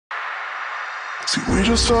See, we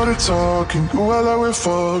just started talking, you act like we're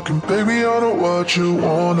fucking. Baby, I know what you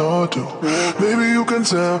wanna do. Maybe you can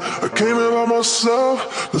tell I came here by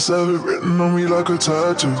myself. Let's have it written on me like a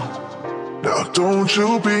tattoo. Now don't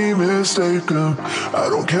you be mistaken, I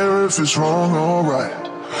don't care if it's wrong or right.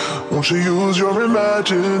 Won't you use your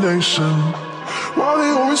imagination? Why they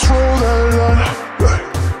always throw that line?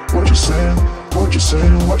 Like, what you saying, what you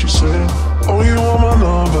saying, what you saying? Oh, you want my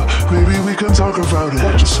number, maybe we can talk about it.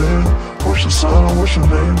 What you saying, what's your sign, what's your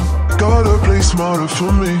name? Gotta play smarter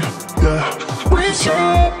for me, yeah. With you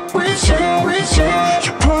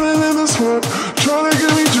You're putting in the sweat, trying to get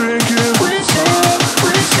me drinking. With you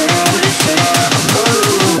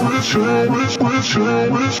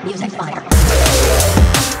Music fire.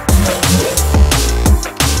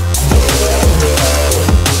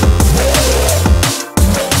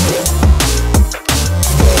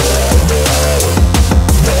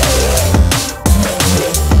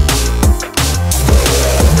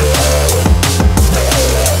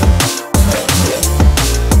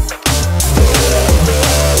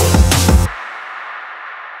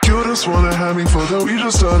 Just wanna have me for that. We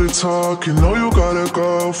just started talking. Know you got a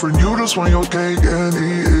girlfriend, you just want your cake and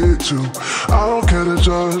eat it too. I don't care to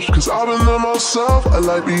judge, cause I've been there myself. I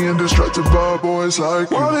like being distracted by boys like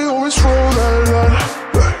you. Why they always throw that line?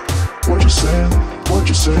 Like, what you saying, what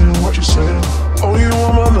you saying, what you saying? Oh, you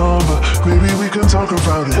want my number, maybe we can talk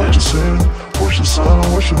about it. What you saying, what's your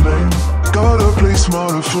sign, what's your name? Gotta play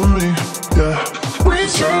smarter for me, yeah.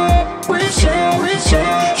 With you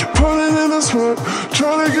You're pulling in the sweat,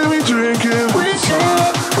 trying to get me drinking. With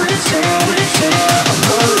you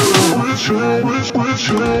I'm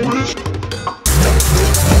not with you.